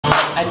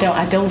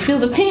I don't feel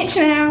the pinch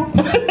now.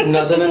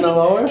 Nothing in the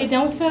lower? It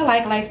don't feel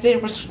like there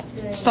was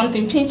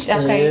something pinched.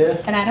 Okay,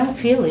 yeah. And I don't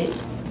feel it.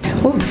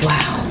 Oh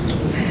wow.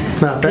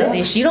 Not bad.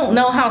 Goodness, you don't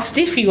know how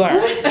stiff you are.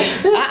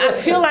 I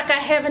feel like I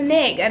have a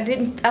neck.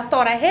 I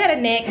thought I had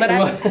a neck, but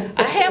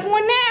I have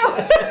one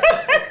now.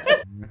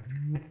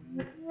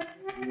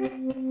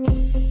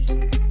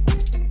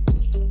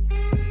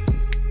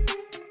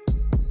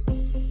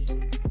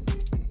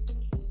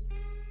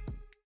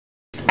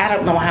 I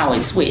don't know how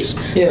it switched,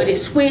 but it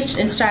switched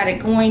and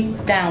started going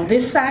down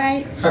this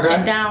side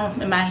and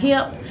down in my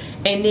hip.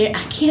 And there,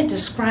 I can't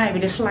describe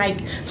it. It's like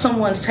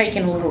someone's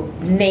taking a little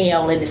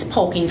nail and it's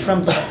poking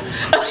from the.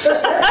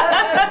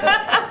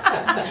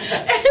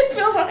 It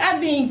feels like I'm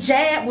being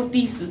jabbed with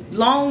these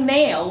long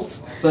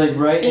nails. Like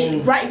right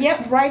in.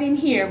 Right in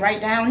here,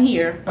 right down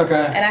here.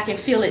 Okay. And I can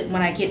feel it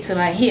when I get to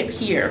my hip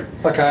here.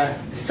 Okay.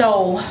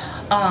 So,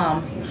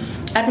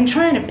 I've been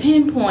trying to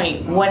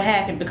pinpoint what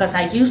happened because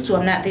I'm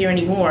not there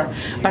anymore,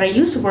 but I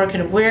used to work in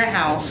a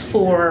warehouse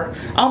for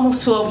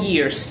almost 12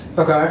 years.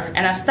 Okay.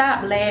 And I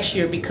stopped last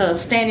year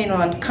because standing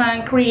on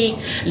concrete,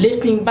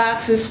 lifting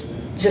boxes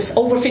just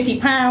over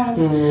 50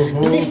 pounds,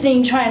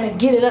 lifting, trying to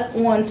get it up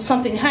on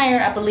something higher,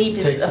 I believe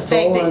is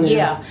affected.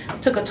 Yeah,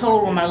 took a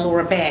toll on my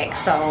lower back.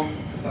 So.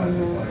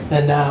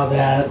 And now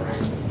that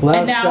left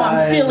and now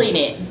side, I'm feeling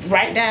it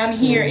right down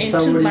here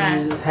into my.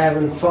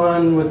 Having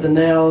fun with the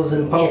nails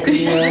and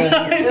poking.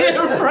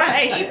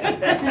 Right.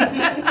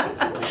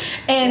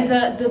 And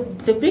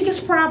the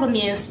biggest problem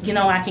is, you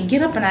know, I can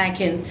get up and I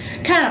can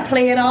kind of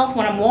play it off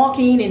when I'm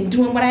walking and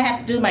doing what I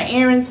have to do, my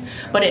errands,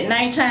 but at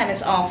nighttime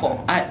it's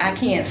awful. I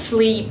can't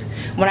sleep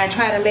when I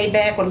try to lay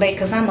back or lay,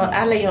 because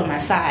I lay on my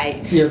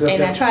side.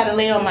 And I try to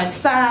lay on my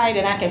side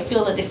and I can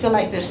feel it. It feel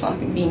like there's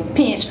something being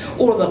pinched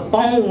or the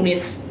bone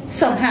is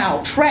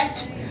somehow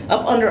trapped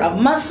up under a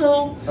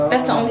muscle.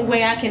 That's the only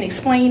way I can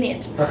explain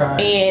it.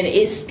 And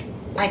it's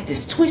like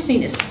this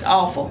twisting is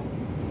awful.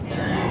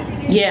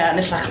 Yeah, and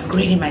it's like I'm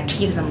grating my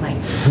teeth and I'm like,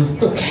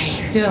 okay,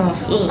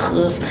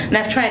 and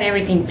I've tried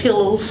everything,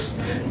 pillows,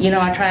 you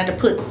know, I tried to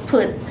put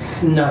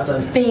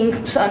nothing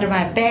things under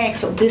my back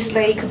so this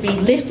leg could be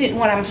lifted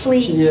when I'm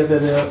asleep.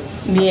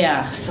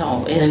 Yeah,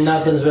 so it's and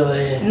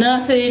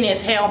nothing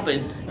is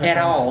helping at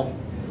all.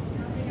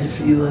 If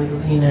you like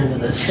lean into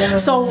the center.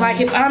 So like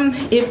if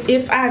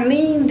I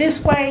lean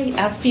this way,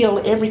 I feel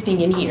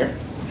everything in here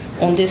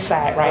on this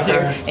side right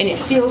here, and it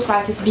feels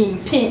like it's being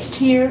pinched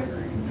here.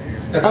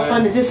 Up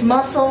under this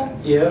muscle.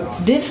 Yeah.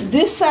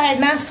 This side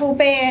not so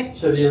bad.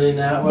 So if you lean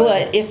that way.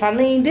 But if I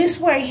lean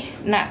this way,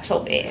 not so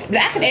bad. But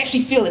I can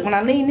actually feel it when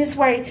I lean this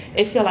way.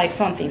 It feel like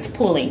something's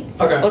pulling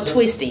or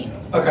twisting.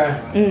 Okay.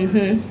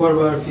 What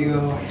about if you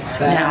go back?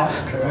 Now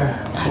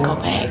I go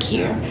back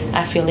here.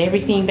 I feel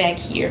everything back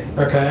here.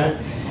 Okay.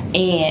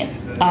 And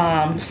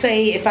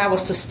say if I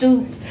was to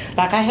stoop,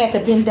 like I had to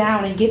bend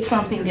down and get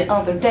something the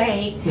other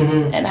day,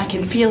 and I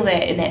can feel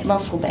that in that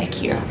muscle back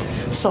here.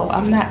 So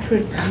I'm not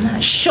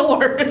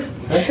sure.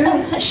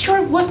 I'm not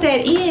sure what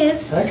that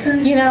is.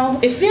 You know,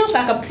 it feels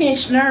like a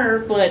pinched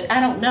nerve, but I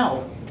don't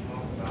know.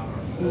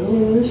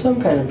 There's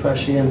some kind of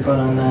pressure you can put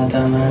on that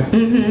down there.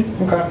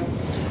 Okay.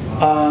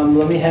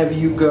 Let me have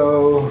you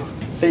go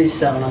face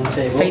down on the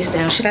table. Face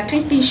down. Should I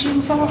take these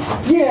shoes off?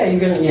 Yeah, you're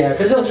gonna. Yeah,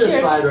 because they'll just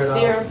slide right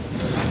off.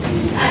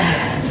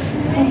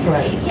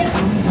 Right.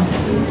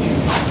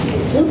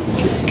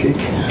 Good.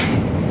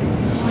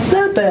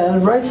 Not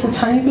bad. Right's a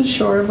tiny bit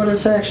short, but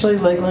it's actually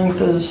leg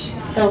length is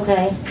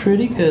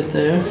pretty good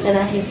there. And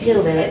I can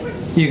feel that.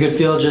 You could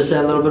feel just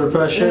that little bit of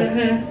pressure?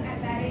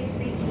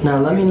 Now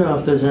let me know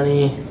if there's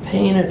any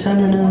pain or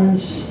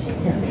tenderness.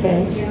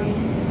 Okay.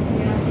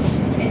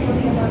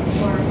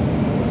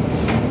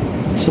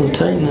 Some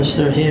tightness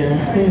through here.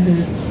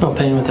 No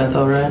pain with that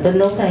though, right? But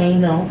no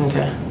pain, no.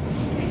 Okay.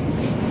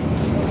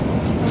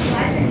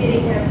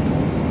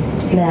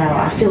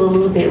 Now I feel a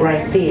little bit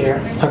right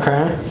there.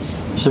 Okay.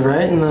 So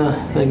right in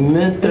the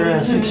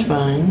mid-thoracic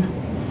spine.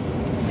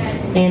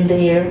 And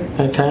there.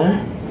 Okay.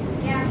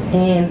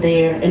 And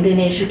there. And then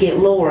as you get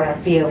lower, I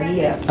feel,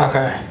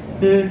 Okay.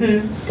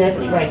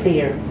 Definitely right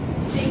there.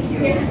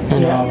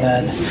 And all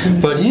that.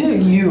 But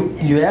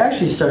you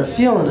actually start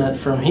feeling it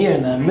from here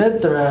in that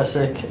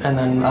mid-thoracic, and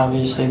then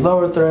obviously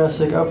lower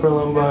thoracic, upper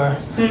lumbar.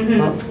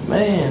 Oh,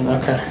 man,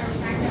 okay.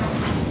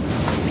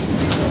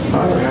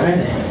 All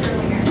right.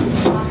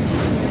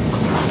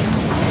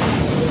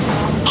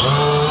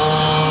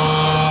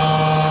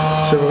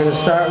 So we're going to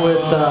start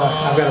with,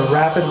 I've got a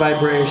rapid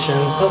vibration.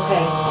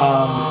 Okay.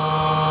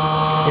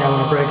 Yeah, I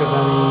want to break up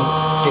any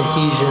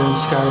adhesion,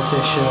 scar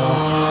tissue.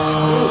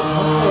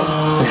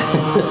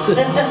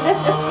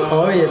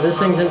 Oh yeah, this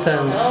thing's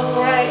intense.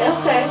 All right,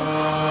 okay.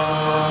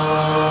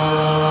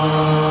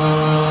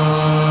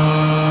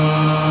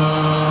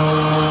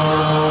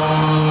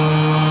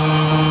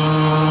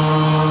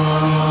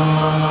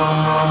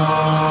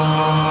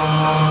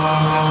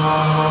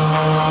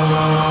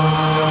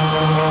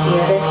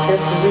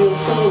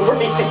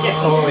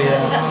 Oh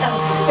yeah.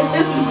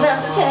 This is not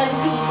the kind of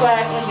people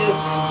I can do.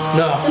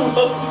 No.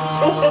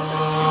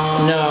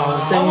 No.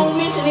 I won't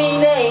mention any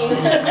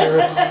names.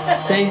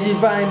 things you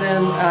find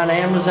on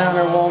Amazon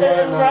or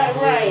Walmart. No,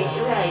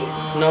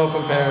 Right. no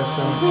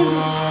comparison.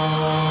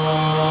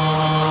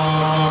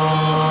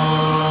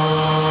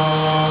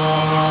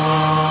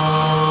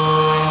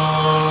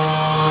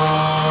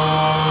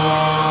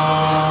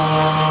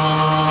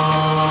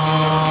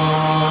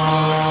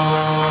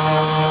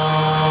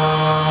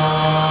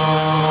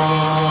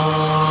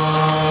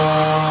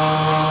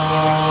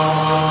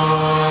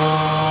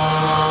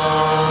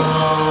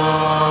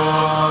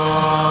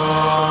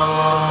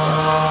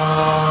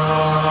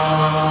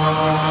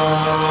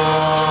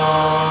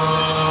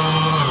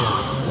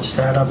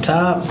 Start up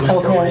top, make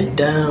our way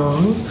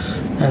down,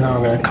 and then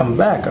we're going to come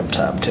back up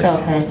top too.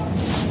 Okay.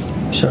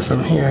 So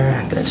from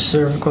here, that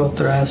cervical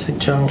thoracic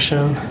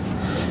junction,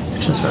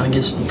 just want to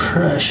get some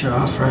pressure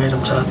off right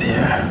up top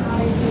here.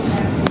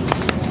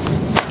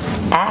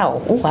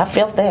 Ow! Ooh, I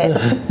felt that.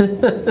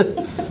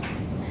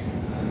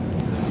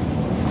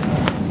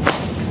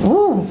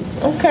 Ooh.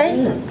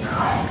 Okay.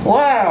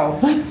 Wow.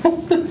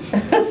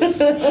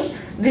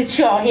 Did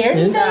y'all hear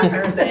me? I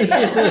heard that.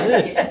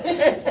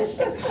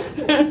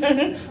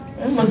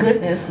 Oh my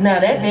goodness. Now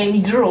that made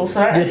me drool,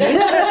 sorry.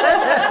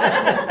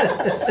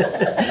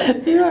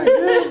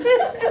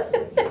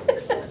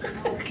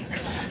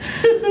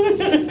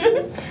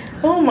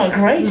 Oh my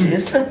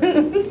gracious.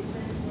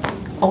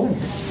 Oh.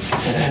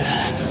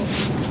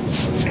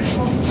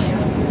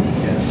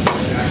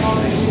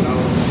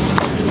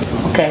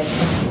 Okay.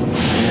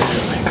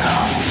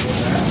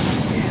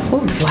 Oh,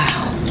 wow.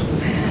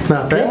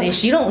 Not bad.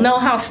 Goodness, you don't know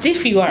how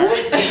stiff you are.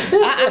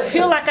 I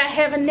feel like I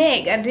have a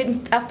neck.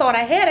 I thought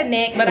I had a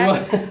neck, but I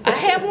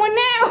have one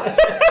now.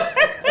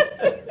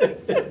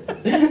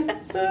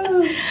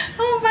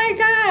 Oh my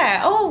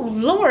God. Oh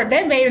Lord,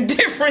 that made a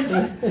difference.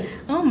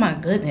 Oh my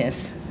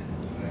goodness.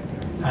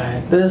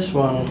 Alright, this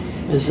one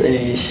is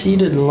a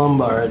seated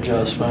lumbar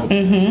adjustment.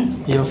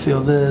 You'll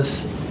feel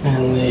this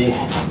in the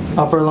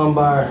upper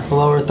lumbar,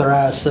 lower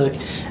thoracic,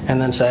 and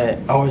then I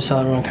always tell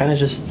everyone kind of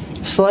just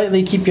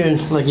slightly keep your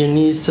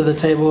knees to the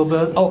table a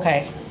bit.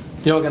 Okay.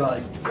 You don't gotta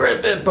like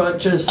grip it, but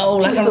just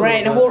like I'm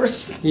riding a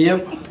horse.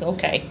 Yep.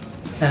 Okay.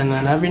 And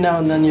then every now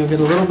and then you'll get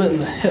a little bit in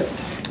the hip.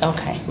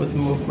 Okay. With the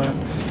movement.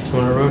 So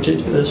I'm gonna rotate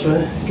you this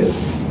way. Good.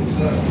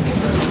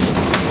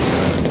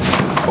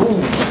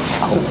 Oh,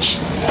 ouch.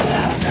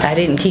 I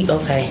didn't keep.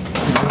 Okay.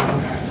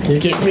 You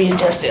get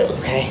readjusted.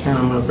 Okay. And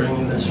I'm gonna bring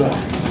you this way.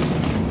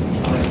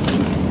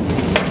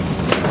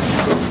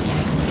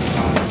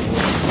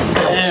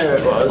 There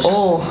it was.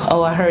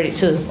 Oh, I heard it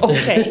too.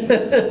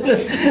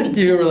 Okay.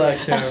 You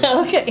relax here.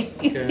 Okay.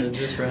 Good,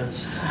 just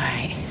rest.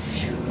 Alright.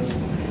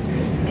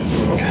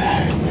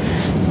 Okay.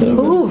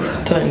 Ooh.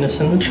 Tightness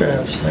in the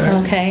traps there.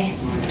 Okay.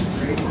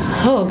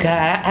 Oh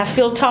God, I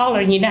feel taller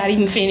and you're not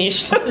even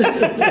finished. I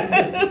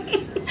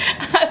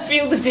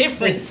feel the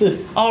difference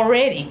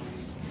already.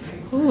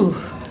 Ooh.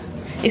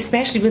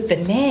 Especially with the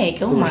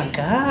neck. Oh my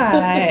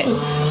God.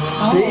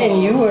 See,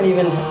 and you weren't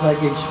even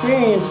like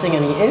experiencing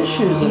any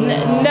issues in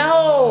that.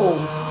 No.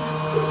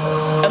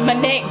 My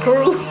neck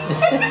grew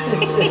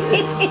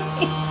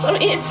some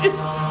inches.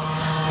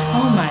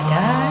 Oh my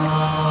God.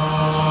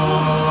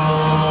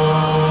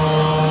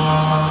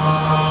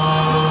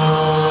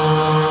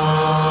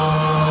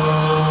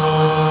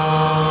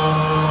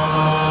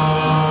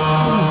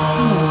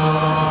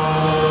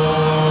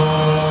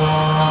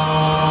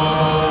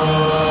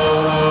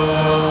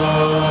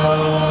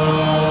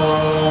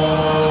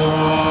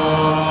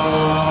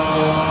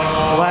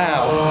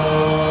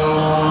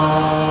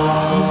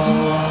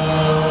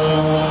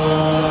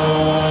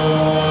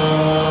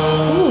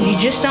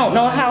 Don't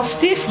know how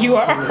stiff you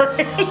are.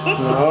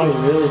 No, you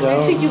really don't.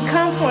 Until you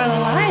come for an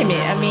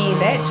alignment. I mean,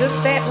 that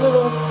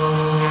little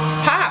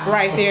pop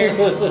right there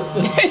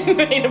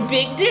made a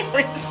big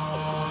difference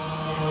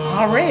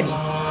already.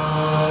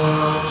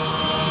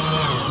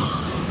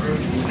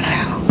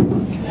 Wow.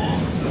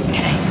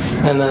 Okay.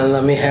 And then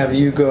let me have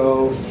you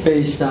go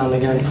face down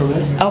again for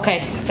me.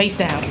 Okay, face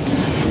down.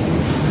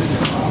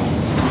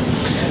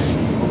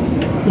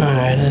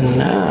 Alright, and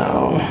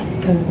now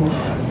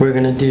we're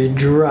going to do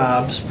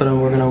drops, but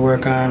we're going to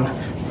work on,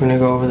 we're going to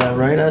go over that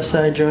right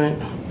SI joint,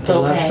 the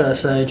left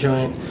SI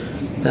joint,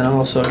 then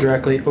also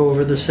directly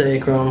over the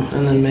sacrum,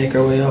 and then make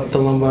our way up the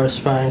lumbar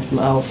spine from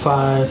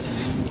L5,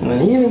 and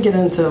then even get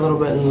into a little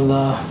bit in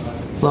the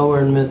lower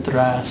and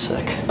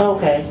mid-thoracic.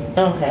 Okay,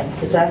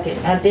 because I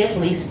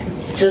definitely,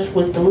 just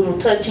with the little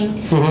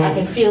touching, I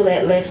can feel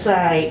that left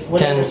side,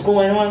 whatever's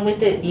going on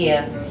with it,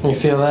 yeah. You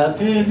feel that?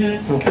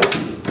 Mm-hmm.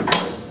 Okay.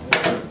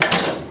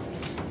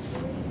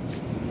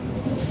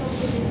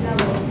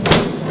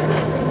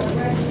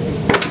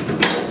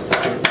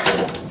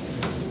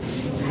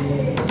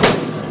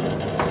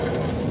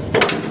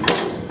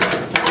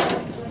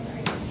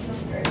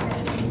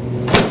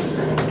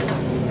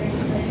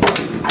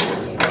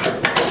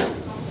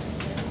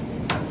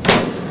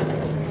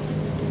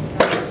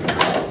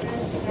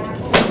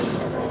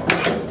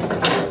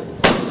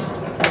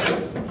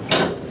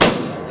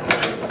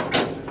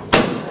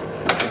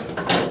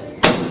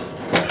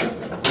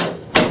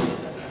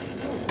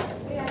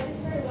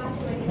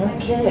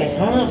 Okay,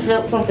 I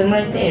felt something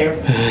right there.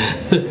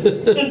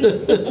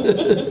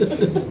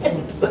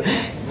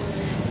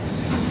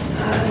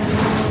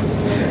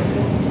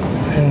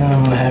 And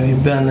I'm gonna have you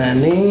bend that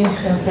knee.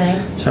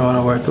 Okay. So I want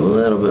to work a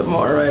little bit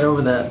more right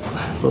over that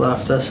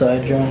left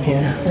side joint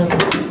here.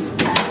 Okay.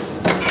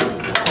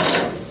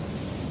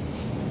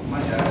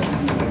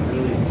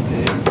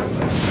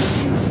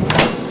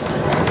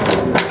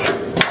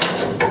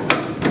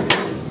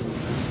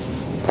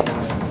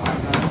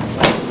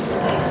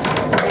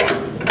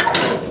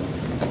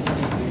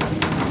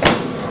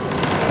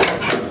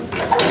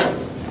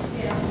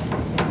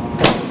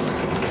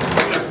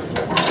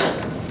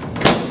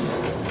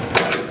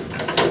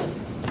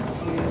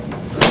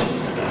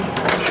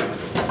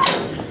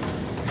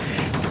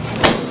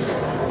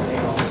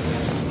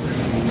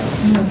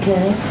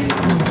 Okay.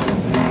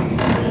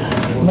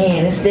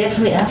 Man, it's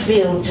definitely, I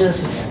feel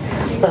just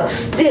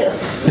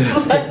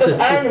stiff, like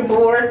an iron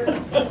board.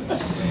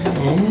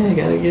 Yeah,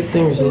 gotta get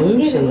things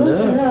loosened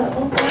up.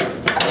 Okay.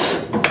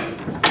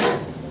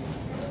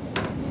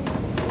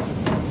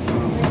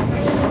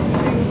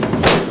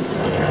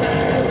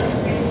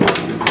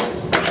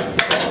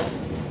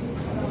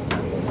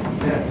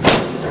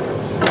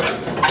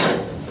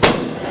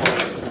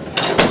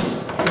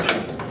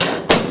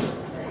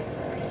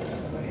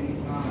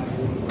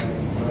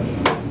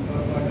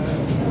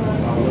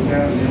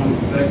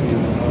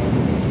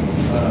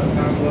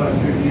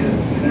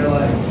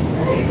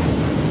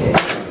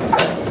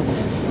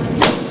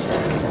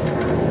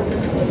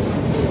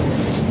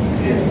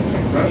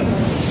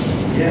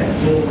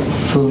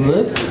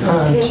 Flip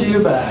onto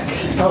your back.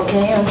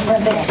 Okay, onto my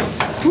back.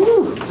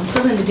 Whew, I'm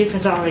feeling the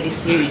difference already,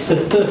 seriously.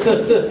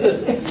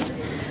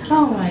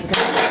 Oh my God.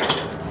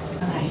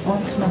 All right,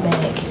 onto my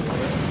back.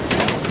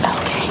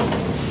 Okay.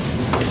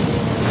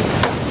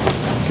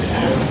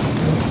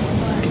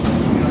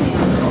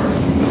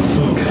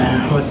 Okay,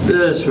 with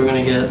this we're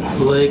gonna get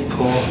leg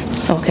pull.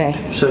 Okay.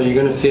 So you're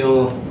gonna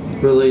feel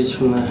release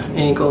from the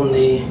ankle,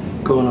 knee,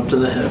 going up to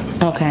the hip.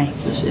 Okay.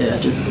 Just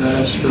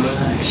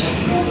relax.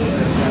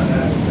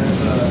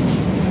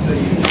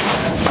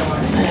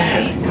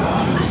 There you go.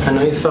 I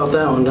know you felt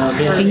that one down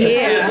here.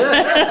 Yeah.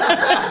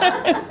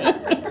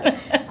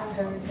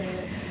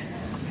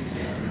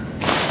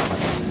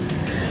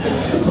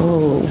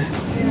 Oh.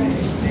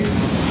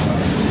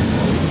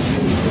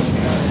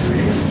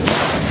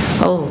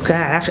 Oh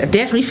God, I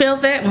definitely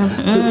felt that one.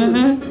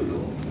 Mm-hmm.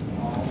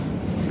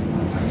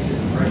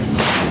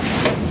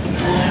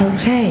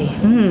 Okay.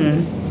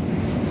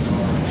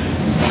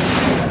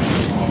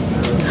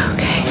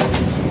 Okay.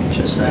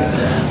 Just like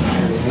that.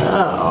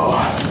 Now,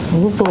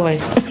 Oh boy.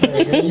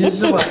 you're gonna use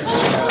the wax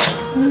strap.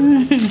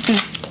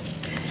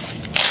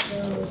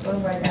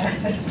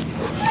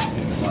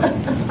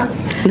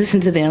 Listen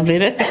to them,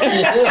 did it? I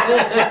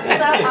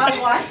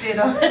watched it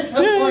on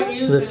before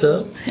you. Lift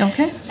up.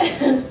 Okay.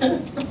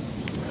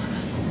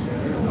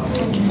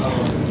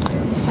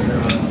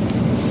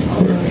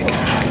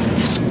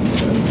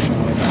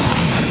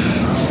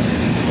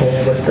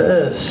 And with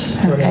this,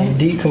 we're gonna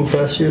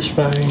decompress your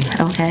spine.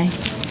 Okay.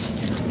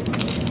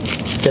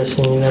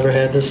 Guessing you never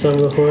had this done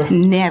before?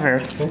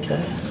 Never.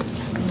 Okay.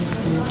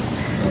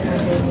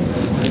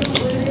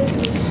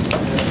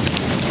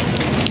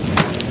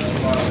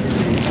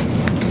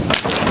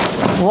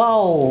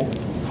 Whoa.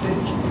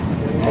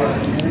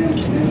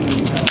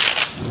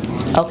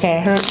 Okay, I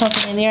heard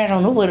something in there. I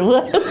don't know what it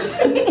was.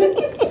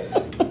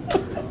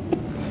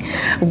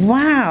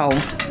 Wow.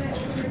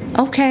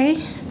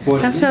 Okay.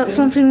 I felt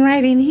something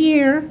right in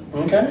here.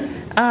 Okay.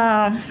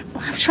 I'm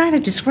trying to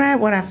describe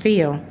what I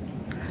feel.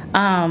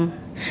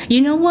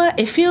 You know what?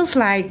 It feels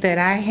like that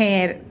I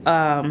had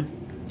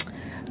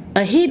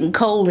a hidden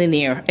coal in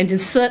there, and then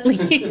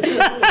suddenly,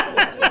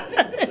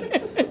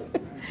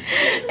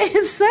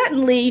 and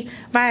suddenly,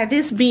 by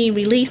this being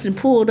released and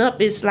pulled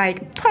up, it's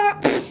like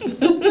pop.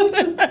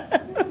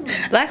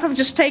 Like I'm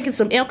just taking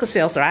some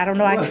Alka-Seltzer. I don't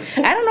know. I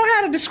don't know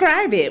how to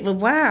describe it, but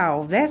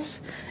wow,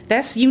 that's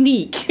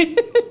unique.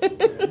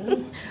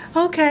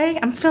 Okay,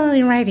 I'm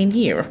feeling it right in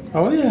here.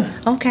 Oh yeah.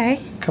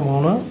 Okay. Come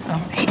on up. All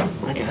right.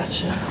 I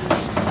gotcha.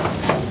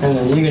 And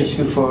then you can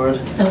scoot forward.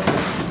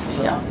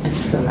 Okay. Yeah,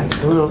 it's feel like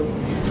it's a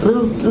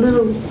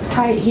little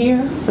tight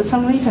here for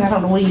some reason. I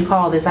don't know what you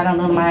call this. I don't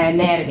know my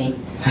anatomy.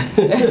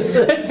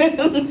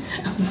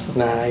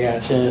 Nah, I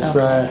gotcha. It's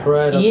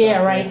right up. Yeah,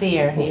 top right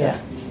there. Okay. Yeah.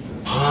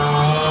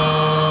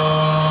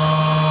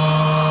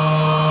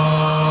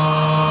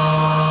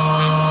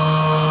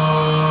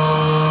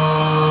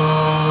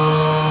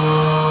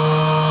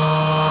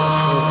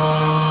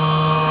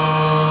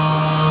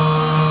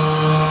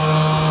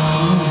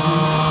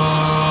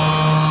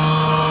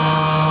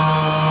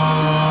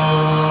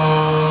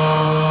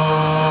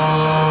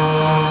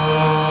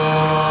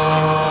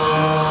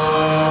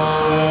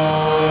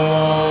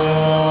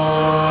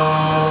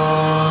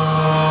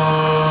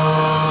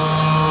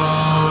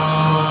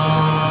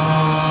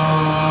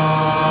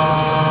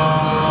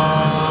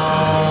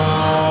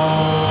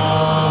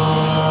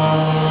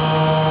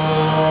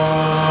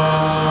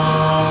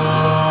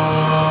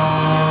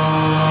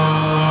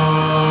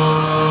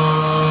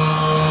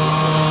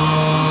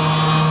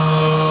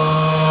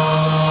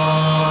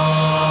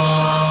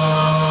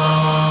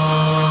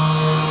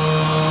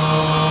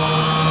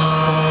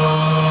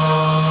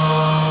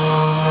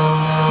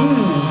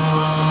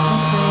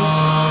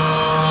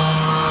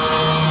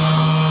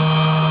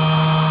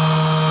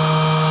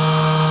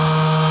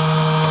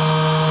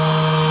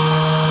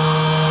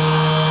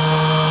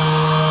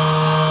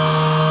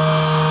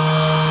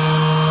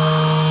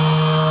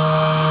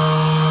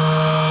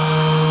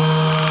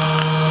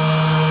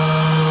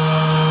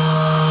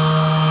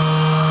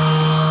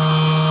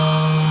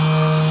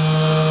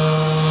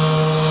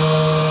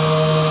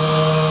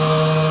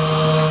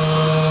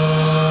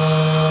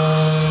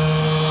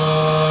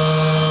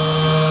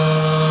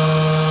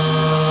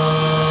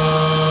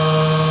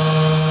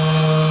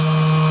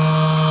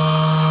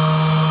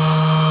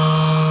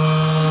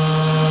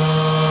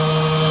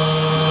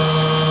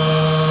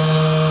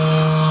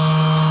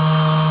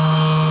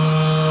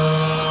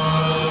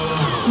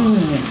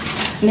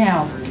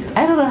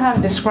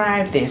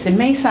 describe this? It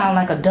may sound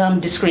like a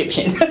dumb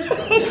description,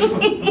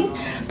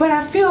 but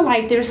I feel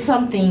like there's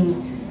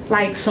something,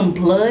 like some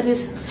blood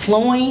is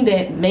flowing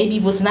that maybe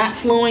was not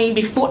flowing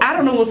before. I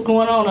don't know what's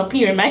going on up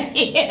here in my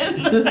head.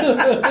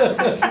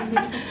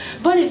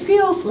 But it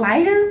feels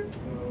lighter.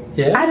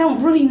 Yeah. I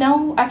don't really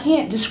know. I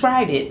can't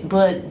describe it,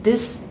 but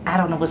this, I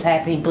don't know what's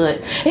happening, but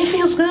it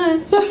feels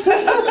good.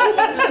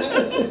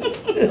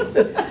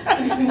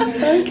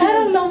 I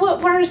don't know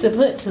what words to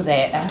put to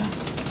that.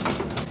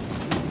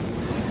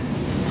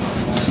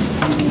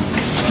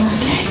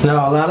 Okay. No,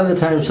 a lot of the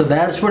time, so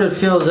that's what it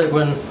feels like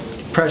when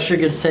pressure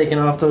gets taken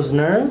off those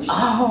nerves.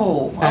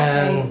 Oh, okay.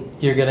 And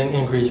you're getting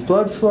increased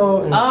blood flow,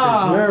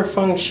 increased nerve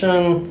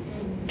function.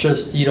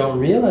 Just, you don't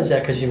realize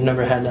that because you've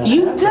never had that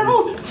happen.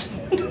 Don't.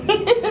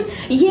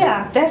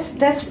 Yeah,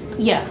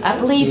 yeah, I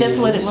believe that's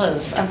what it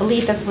was. I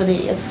believe that's what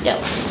it is. Yep.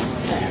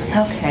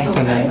 Okay.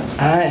 And then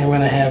I am going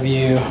to have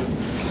you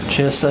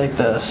just like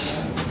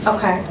this.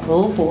 Okay.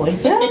 Oh boy.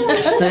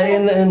 Stay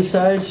in the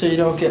inside so you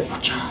don't get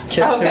kicked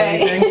or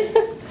anything.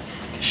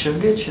 She'll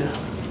get you.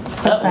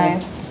 Okay.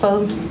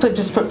 So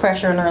just put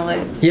pressure on her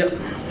legs. Yep.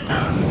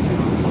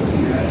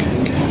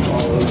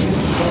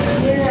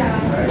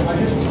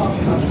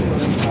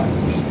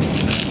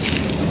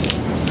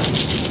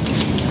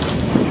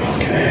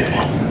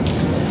 Okay.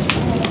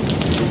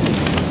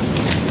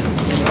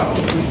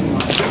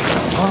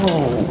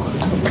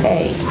 Oh,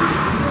 okay.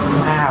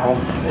 Wow.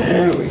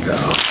 There we go.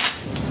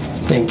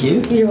 Thank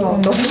you. You're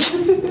welcome.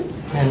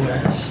 And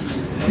rest.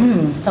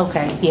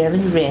 Okay. Yeah, let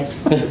me rest.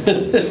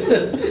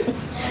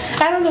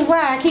 I don't know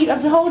why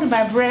I'm holding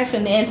my breath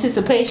in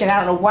anticipation. I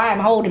don't know why I'm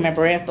holding my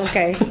breath.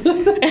 Okay.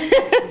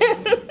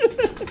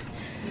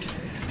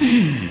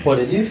 What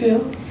did you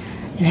feel?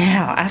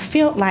 Now I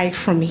felt like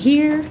from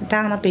here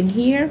down up in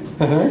here,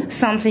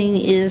 something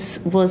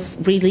was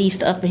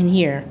released up in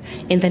here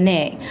in the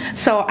neck.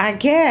 So I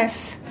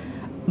guess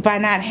by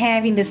not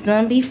having this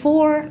done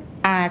before,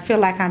 I feel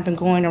like I've been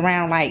going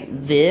around like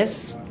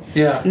this.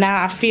 Yeah.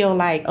 Now I feel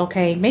like,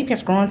 okay, maybe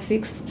I've grown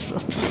 6.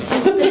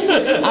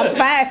 I'm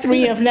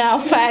 5'3" of now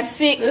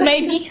 5'6"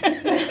 maybe. And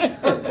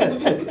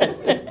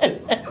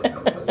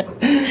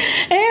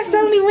that's the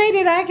only way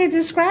that I can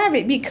describe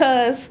it,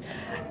 because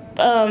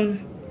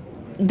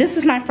this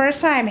is my first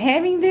time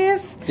having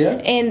this.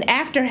 Yeah. And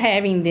after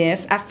having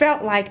this, I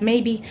felt like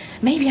maybe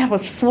I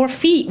was 4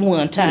 feet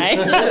one time.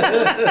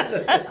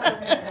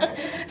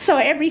 So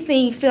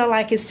everything felt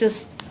like it's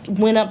just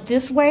went up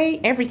this way.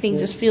 Everything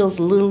just feels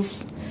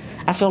loose.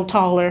 I feel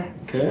taller.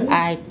 Good.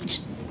 I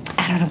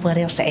don't know what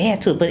else to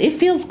add to it, but it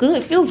feels good.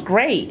 It feels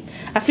great.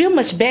 I feel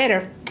much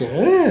better.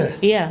 Good.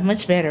 Yeah,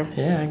 much better.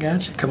 Yeah, I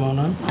got you. Come on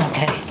up.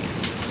 Okay.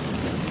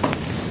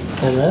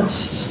 And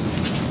rest.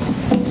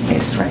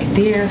 It's right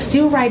there.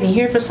 Still right in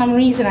here for some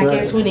reason. I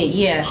guess we didn't.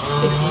 Yeah.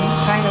 It's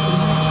tied up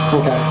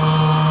in there. Okay.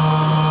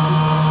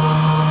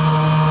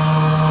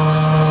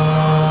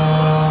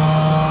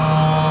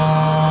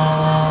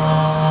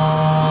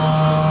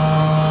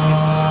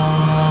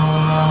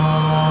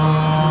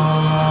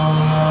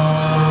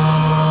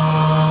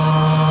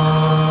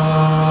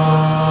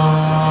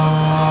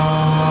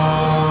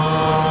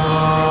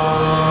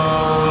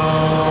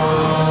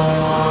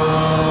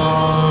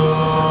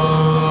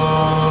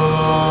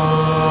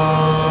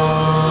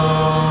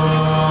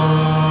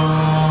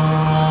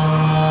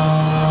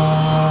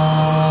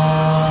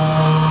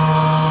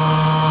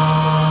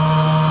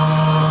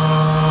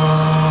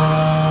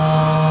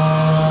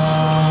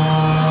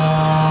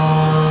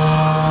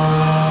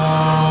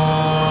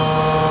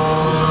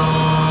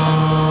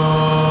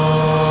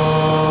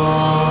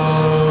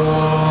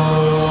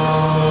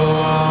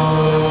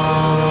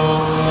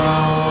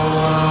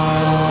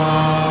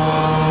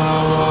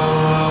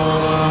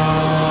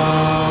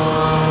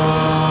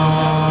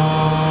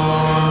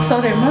 So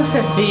there must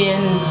have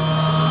been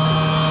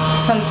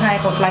some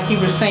type of, like you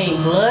were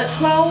saying, blood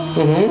flow.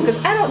 Because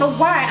I don't know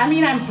why. I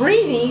mean, I'm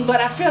breathing,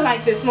 but I feel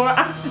like there's more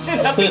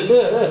oxygen up in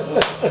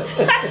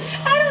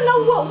I don't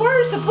know what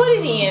words to put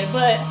it in,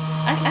 but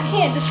I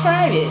can't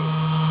describe it.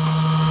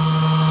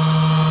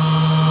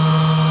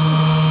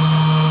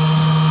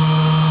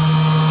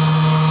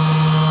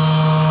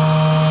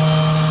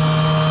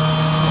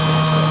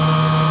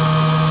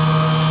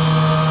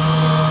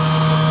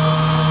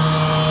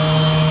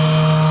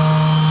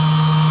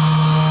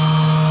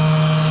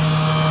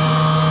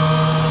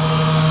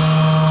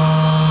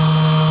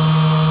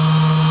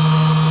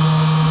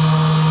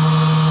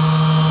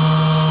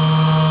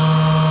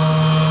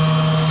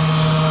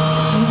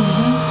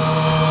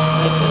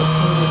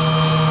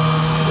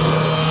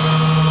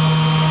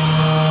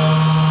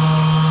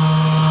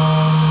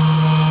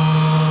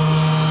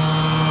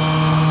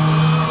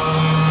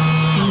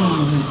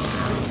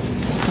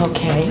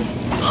 Okay.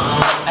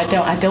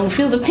 I don't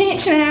feel the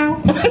pinch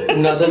now.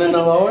 Nothing in the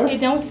lower? It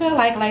don't feel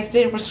like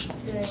there was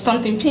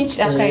something pinched.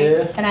 Okay.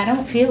 Yeah. And I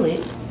don't feel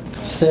it.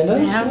 Stand up.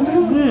 Now.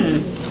 Stand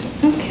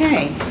up.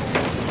 Okay.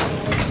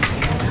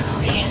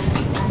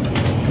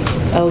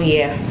 Oh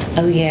yeah.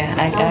 Oh yeah.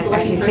 I can tell.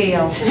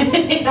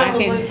 I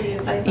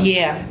can.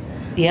 Yeah.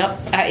 Yep.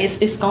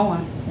 It's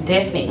going.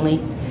 definitely.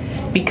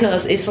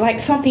 Because it's like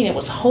something that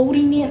was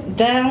holding it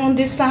down on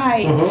this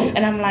side,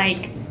 and I'm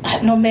like,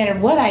 no matter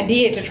what I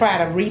did to try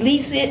to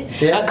release it,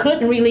 I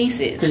couldn't release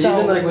it. So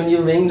even like when you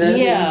lean down to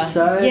the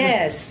side?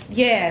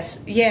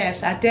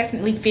 Yes, I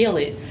definitely feel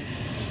it.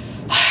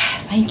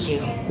 Thank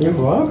you. You're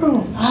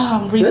welcome.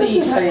 Oh, I'm released.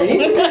 This is how you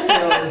need to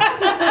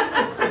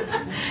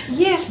feel.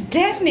 Yes,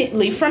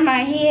 definitely. From my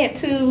head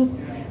to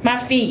my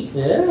feet.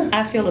 Yeah.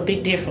 I feel a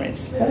big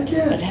difference. Heck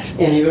yeah.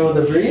 And even with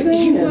the breathing?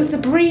 Even with the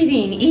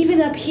breathing. Even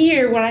up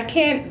here when I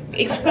can't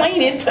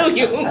explain it to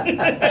you.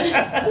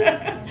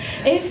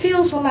 It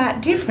feels a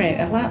lot different,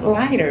 a lot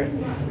lighter.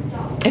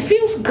 It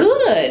feels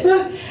good.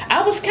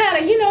 I was kind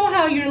of, you know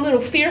how you're a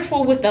little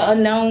fearful with the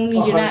unknown,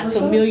 you're not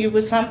familiar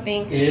with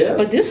something. Yeah.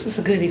 But this was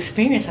a good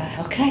experience. I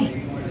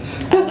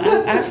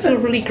feel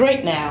really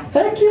great now.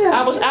 Heck yeah.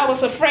 I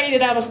was afraid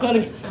that I was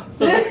going to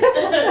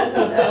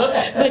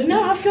but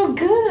no, I feel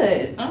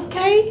good.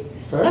 Okay.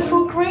 Perfect. I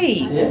feel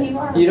great.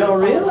 Yeah. You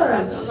don't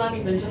realize. I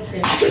do because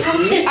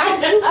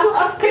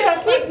I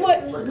think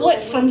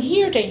what from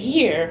here to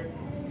here,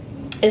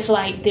 it's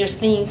like there's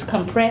things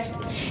compressed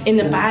in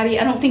the body.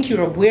 I don't think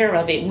you're aware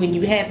of it when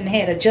you haven't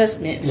had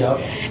adjustments. Yep.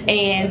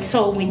 And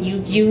so when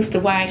you use the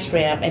Y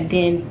strap and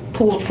then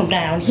pull it from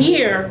down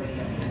here,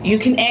 you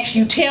can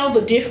actually tell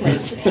the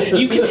difference.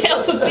 You can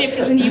tell the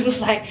difference, and you was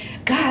like,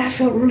 God, I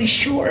felt really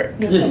short.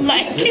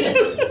 Like,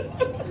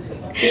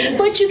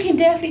 but you can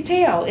definitely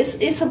tell.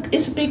 It's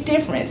a big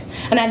difference,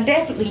 and I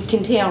definitely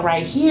can tell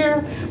right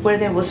here where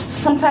there was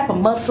some type of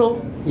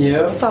muscle.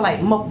 Yeah. It felt like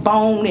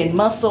bone and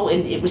muscle,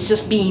 and it was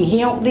just being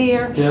held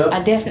there. Yeah. I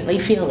definitely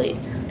feel it,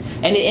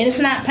 and it's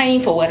not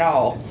painful at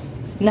all,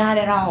 not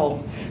at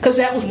all. Because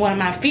that was one of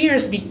my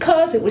fears,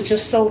 because it was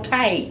just so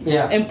tight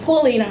and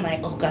pulling. I'm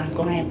like, oh God, I'm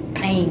gonna have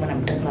pain when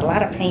I'm done. A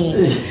lot of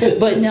pain,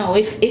 but no,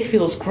 it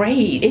feels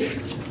great. It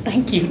feels.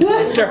 Thank you,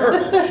 doctor.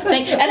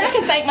 And I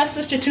can thank my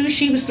sister too.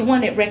 She was the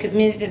one that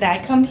recommended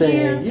that I come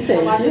here.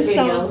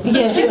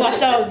 Yeah, she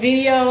watched all the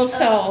videos.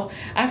 So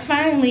I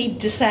finally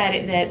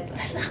decided that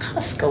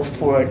let's go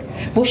for it.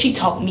 Well, she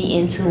talked me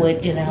into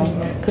it, you know,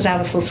 because I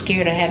was so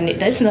scared of having it.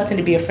 There's nothing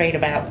to be afraid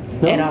about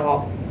at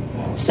all.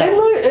 So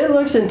it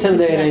looks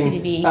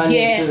intimidating.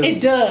 Yes, it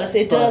does.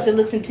 It does. It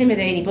looks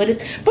intimidating, but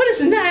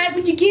it's not.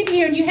 When you get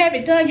here and you have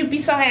it done, you'll be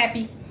so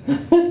happy.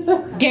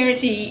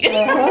 Guaranteed.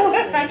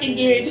 I can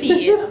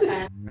guarantee it.